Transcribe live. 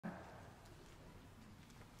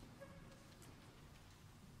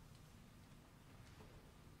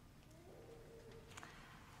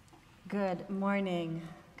Good morning.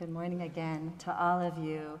 Good morning again to all of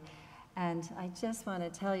you. And I just want to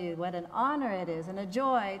tell you what an honor it is and a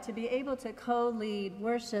joy to be able to co-lead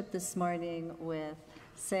worship this morning with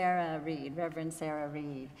Sarah Reed, Reverend Sarah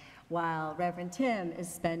Reed, while Reverend Tim is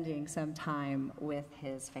spending some time with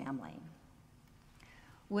his family.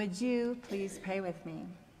 Would you please pray with me?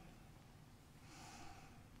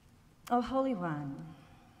 O Holy One,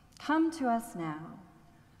 come to us now.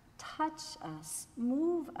 Touch us,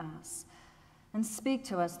 move us, and speak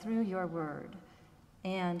to us through your word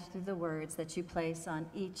and through the words that you place on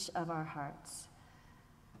each of our hearts.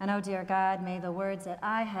 And oh dear God, may the words that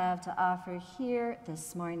I have to offer here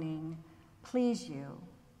this morning please you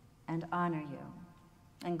and honor you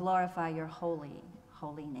and glorify your holy,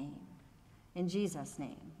 holy name. In Jesus'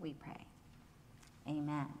 name we pray.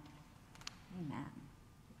 Amen. Amen.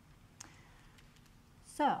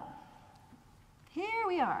 So, here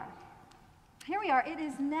we are. It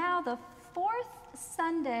is now the fourth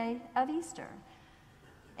Sunday of Easter.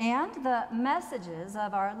 And the messages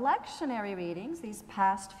of our lectionary readings these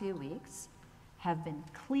past few weeks have been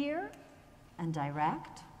clear and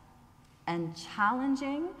direct and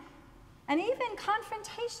challenging and even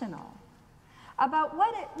confrontational about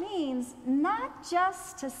what it means not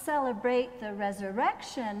just to celebrate the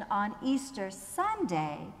resurrection on Easter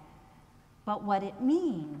Sunday, but what it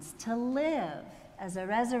means to live as a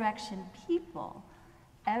resurrection people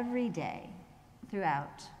every day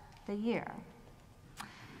throughout the year.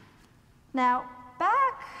 Now,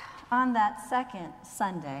 back on that second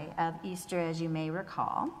Sunday of Easter, as you may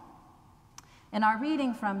recall, in our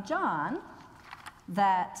reading from John,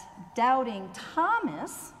 that doubting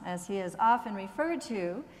Thomas, as he is often referred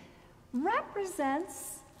to,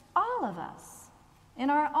 represents all of us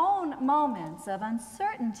in our own moments of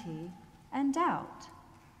uncertainty and doubt.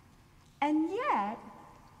 And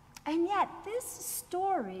yet, this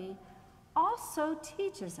story also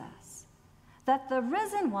teaches us that the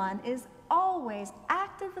risen one is always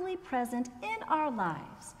actively present in our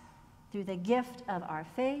lives through the gift of our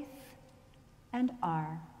faith and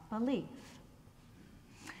our belief.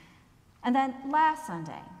 And then last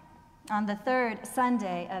Sunday, on the third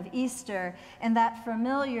Sunday of Easter, in that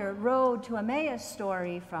familiar Road to Emmaus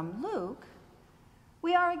story from Luke,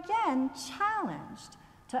 we are again challenged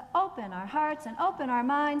to open our hearts and open our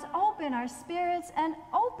minds, open our spirits, and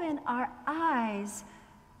open our eyes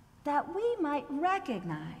that we might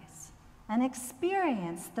recognize and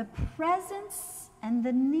experience the presence and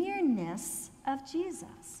the nearness of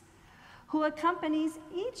Jesus, who accompanies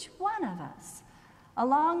each one of us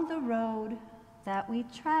along the road that we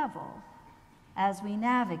travel as we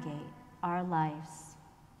navigate our life's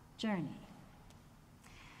journey.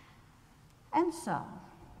 And so,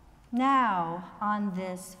 now, on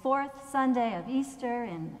this fourth Sunday of Easter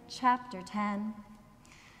in chapter 10,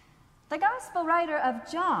 the gospel writer of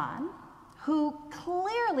John, who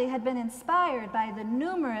clearly had been inspired by the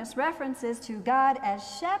numerous references to God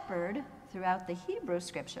as shepherd throughout the Hebrew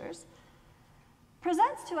scriptures,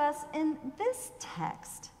 presents to us in this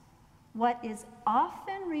text what is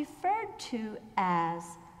often referred to as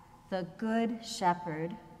the Good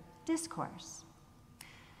Shepherd discourse.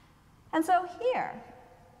 And so here,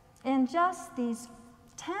 in just these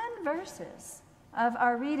 10 verses of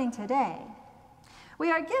our reading today,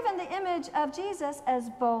 we are given the image of Jesus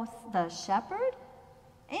as both the shepherd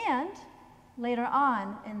and, later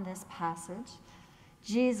on in this passage,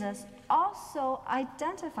 Jesus also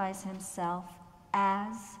identifies himself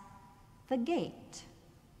as the gate.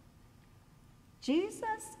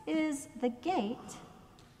 Jesus is the gate,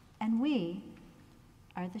 and we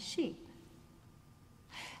are the sheep.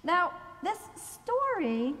 Now, this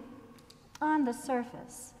story on the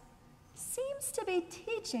surface seems to be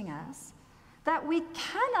teaching us that we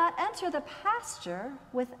cannot enter the pasture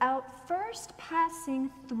without first passing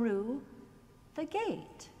through the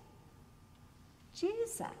gate.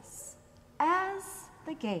 Jesus as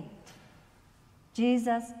the gate.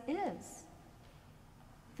 Jesus is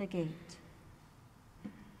the gate.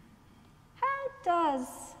 How does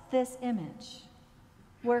this image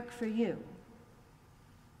work for you?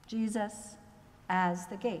 Jesus as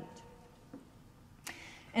the gate.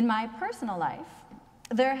 In my personal life,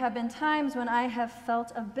 there have been times when I have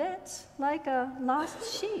felt a bit like a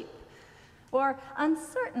lost sheep, or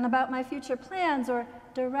uncertain about my future plans or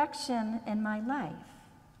direction in my life.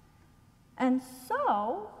 And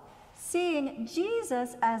so, seeing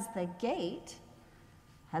Jesus as the gate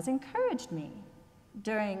has encouraged me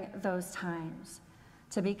during those times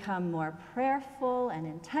to become more prayerful and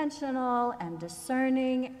intentional and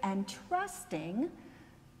discerning and trusting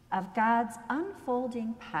of God's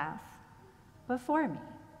unfolding path before me.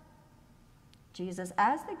 Jesus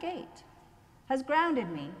as the gate has grounded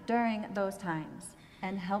me during those times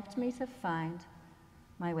and helped me to find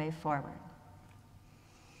my way forward.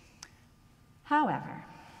 However,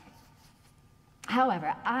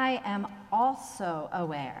 I am also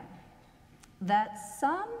aware that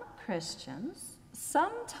some Christians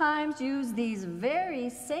sometimes use these very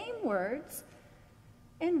same words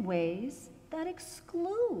in ways that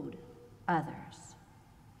exclude others.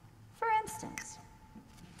 For instance,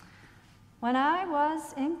 when I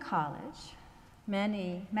was in college,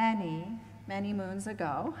 many moons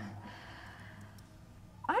ago,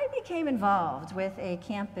 I became involved with a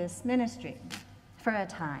campus ministry for a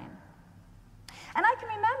time. And I can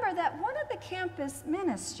remember that one of the campus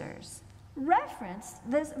ministers referenced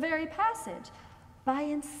this very passage by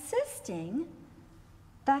insisting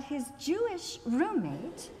that his Jewish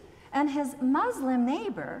roommate and his Muslim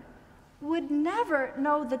neighbor would never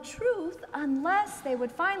know the truth unless they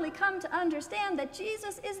would finally come to understand that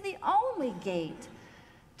Jesus is the only gate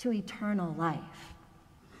to eternal life.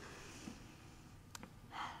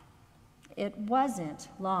 It wasn't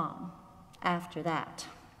long after that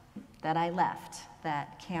I left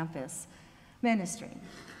that campus ministry.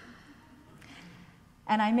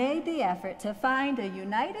 And I made the effort to find a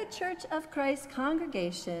United Church of Christ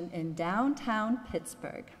congregation in downtown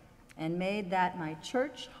Pittsburgh and made that my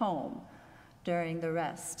church home during the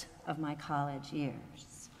rest of my college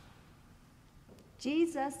years.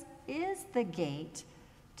 Jesus is the gate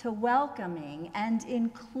to welcoming and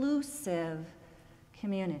inclusive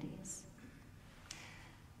communities.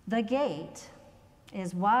 The gate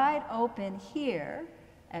is wide open here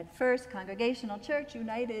at First Congregational Church,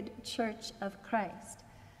 United Church of Christ.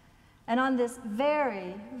 And on this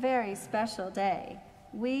very, very special day,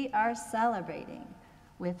 we are celebrating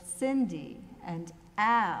with Cindy and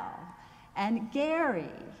Al and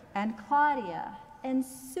Gary and Claudia and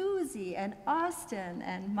Susie and Austin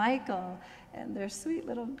and Michael and their sweet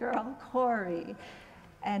little girl, Corey,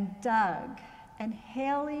 and Doug and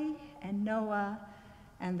Haley and Noah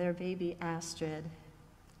and their baby Astrid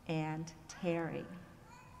and Terry.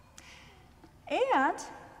 And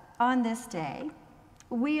on this day,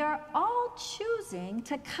 we are all choosing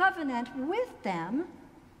to covenant with them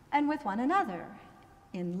and with one another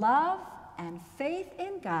in love and faith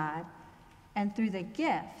in God and through the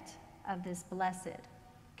gift of this blessed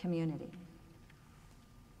community.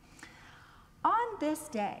 On this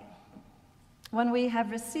day, when we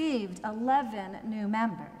have received 11 new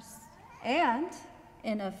members, and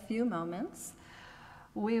in a few moments,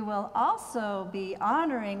 we will also be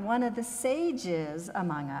honoring one of the sages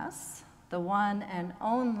among us, the one and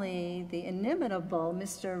only, the inimitable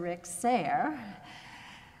Mr. Rick Sayre.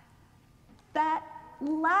 That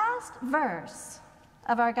last verse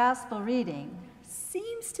of our gospel reading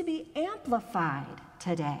seems to be amplified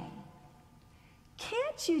today.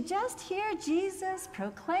 Can't you just hear Jesus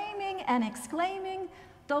proclaiming and exclaiming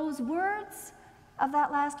those words of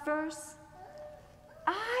that last verse?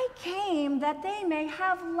 I came that they may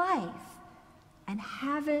have life and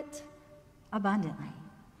have it abundantly.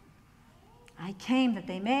 I came that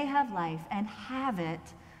they may have life and have it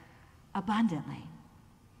abundantly.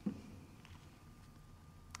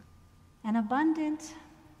 An abundant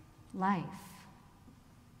life.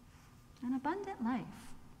 An abundant life.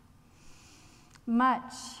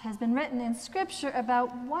 Much has been written in Scripture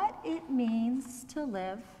about what it means to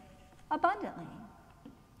live abundantly.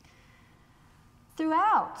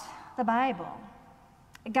 Throughout the Bible,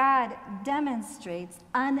 God demonstrates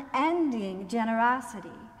unending generosity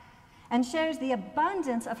and shares the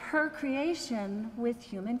abundance of her creation with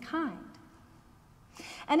humankind.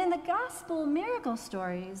 And in the gospel miracle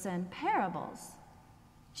stories and parables,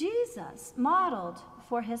 Jesus modeled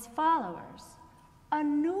for his followers a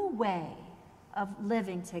new way of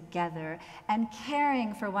living together and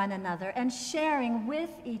caring for one another and sharing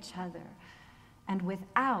with each other and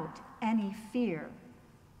without any fear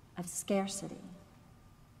of scarcity.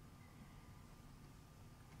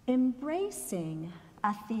 Embracing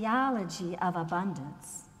a theology of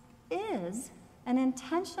abundance is an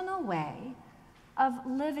intentional way of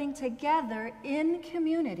living together in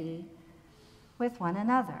community with one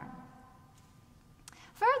another.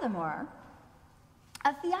 Furthermore,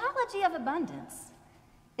 a theology of abundance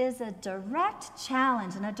is a direct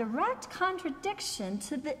challenge and a direct contradiction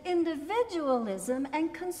to the individualism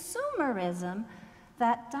and consumerism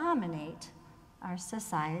that dominate our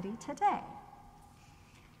society today.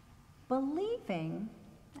 Believing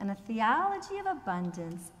in a theology of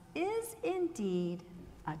abundance is indeed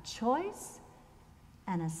a choice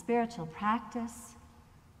and a spiritual practice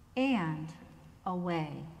and a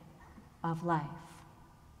way of life.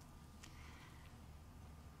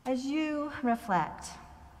 As you reflect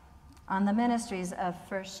on the ministries of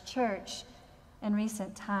First Church in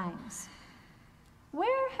recent times,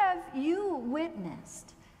 where have you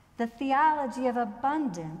witnessed the theology of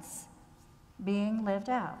abundance being lived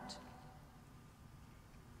out?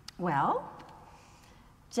 Well,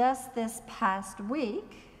 just this past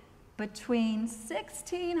week, between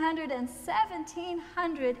 1,600 and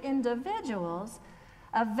 1,700 individuals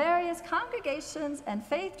of various congregations and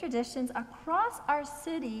faith traditions across our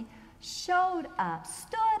city showed up,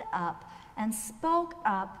 stood up, and spoke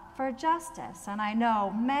up for justice. And I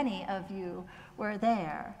know many of you were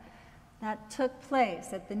there. That took place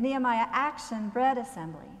at the Nehemiah Action Bread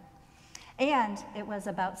Assembly. And it was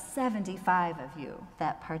about 75 of you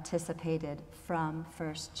that participated from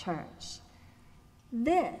First Church.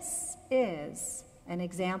 This is an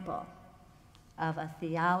example of a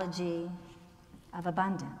theology of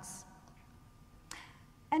abundance.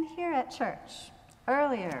 And here at church,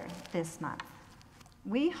 earlier this month,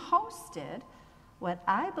 we hosted what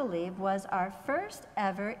I believe was our first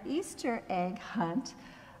ever Easter egg hunt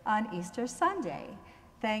on Easter Sunday,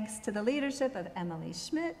 thanks to the leadership of Emily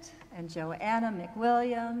Schmidt and Joanna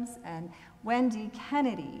McWilliams and Wendy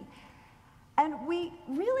Kennedy. And we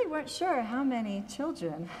really weren't sure how many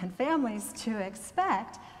children and families to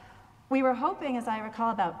expect. We were hoping, as I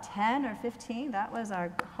recall, about 10 or 15. That was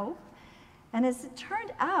our hope. And as it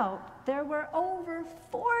turned out, there were over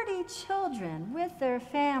 40 children with their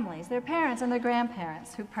families, their parents and their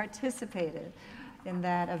grandparents, who participated in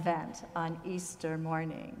that event on Easter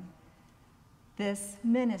morning. This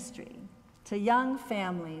ministry to young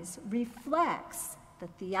families reflects the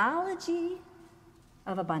theology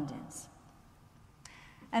of abundance.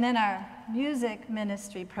 And in our music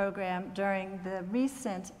ministry program during the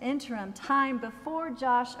recent interim time before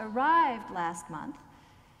Josh arrived last month,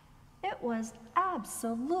 it was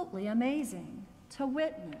absolutely amazing to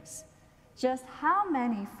witness just how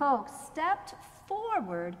many folks stepped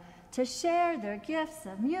forward to share their gifts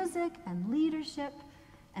of music and leadership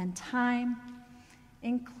and time,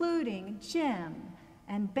 including Jim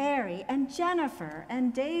and Barry and Jennifer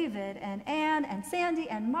and David and Ann and Sandy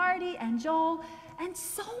and Marty and Joel and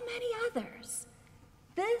so many others.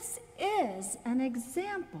 This is an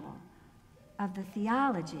example of the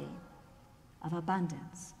theology of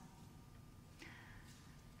abundance.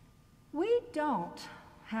 We don't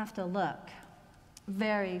have to look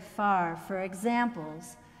very far for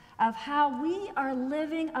examples of how we are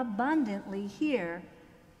living abundantly here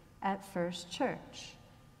at First Church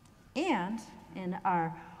and in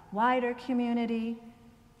our wider community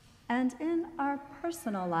and in our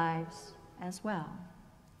personal lives as well.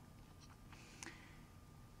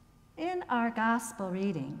 In our gospel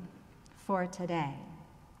reading for today,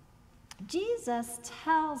 Jesus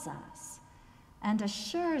tells us and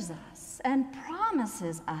assures us and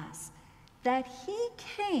promises us that he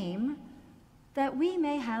came that we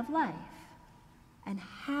may have life and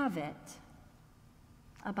have it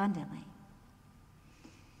abundantly.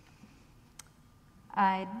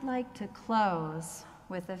 I'd like to close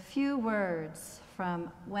with a few words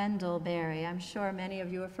from Wendell Berry. I'm sure many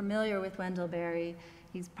of you are familiar with Wendell Berry.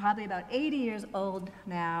 He's probably about 80 years old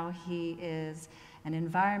now. He is an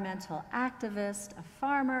environmental activist, a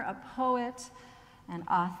farmer, a poet, and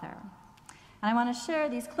author. And I want to share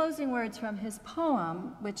these closing words from his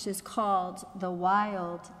poem, which is called The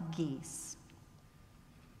Wild Geese.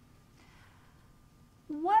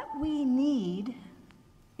 What we need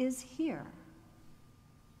is here.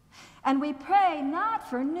 And we pray not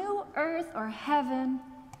for new earth or heaven,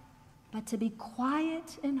 but to be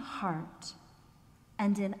quiet in heart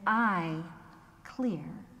and in eye clear.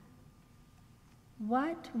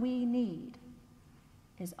 What we need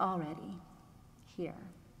is already here.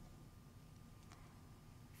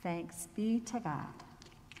 Thanks be to God.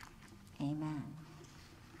 Amen.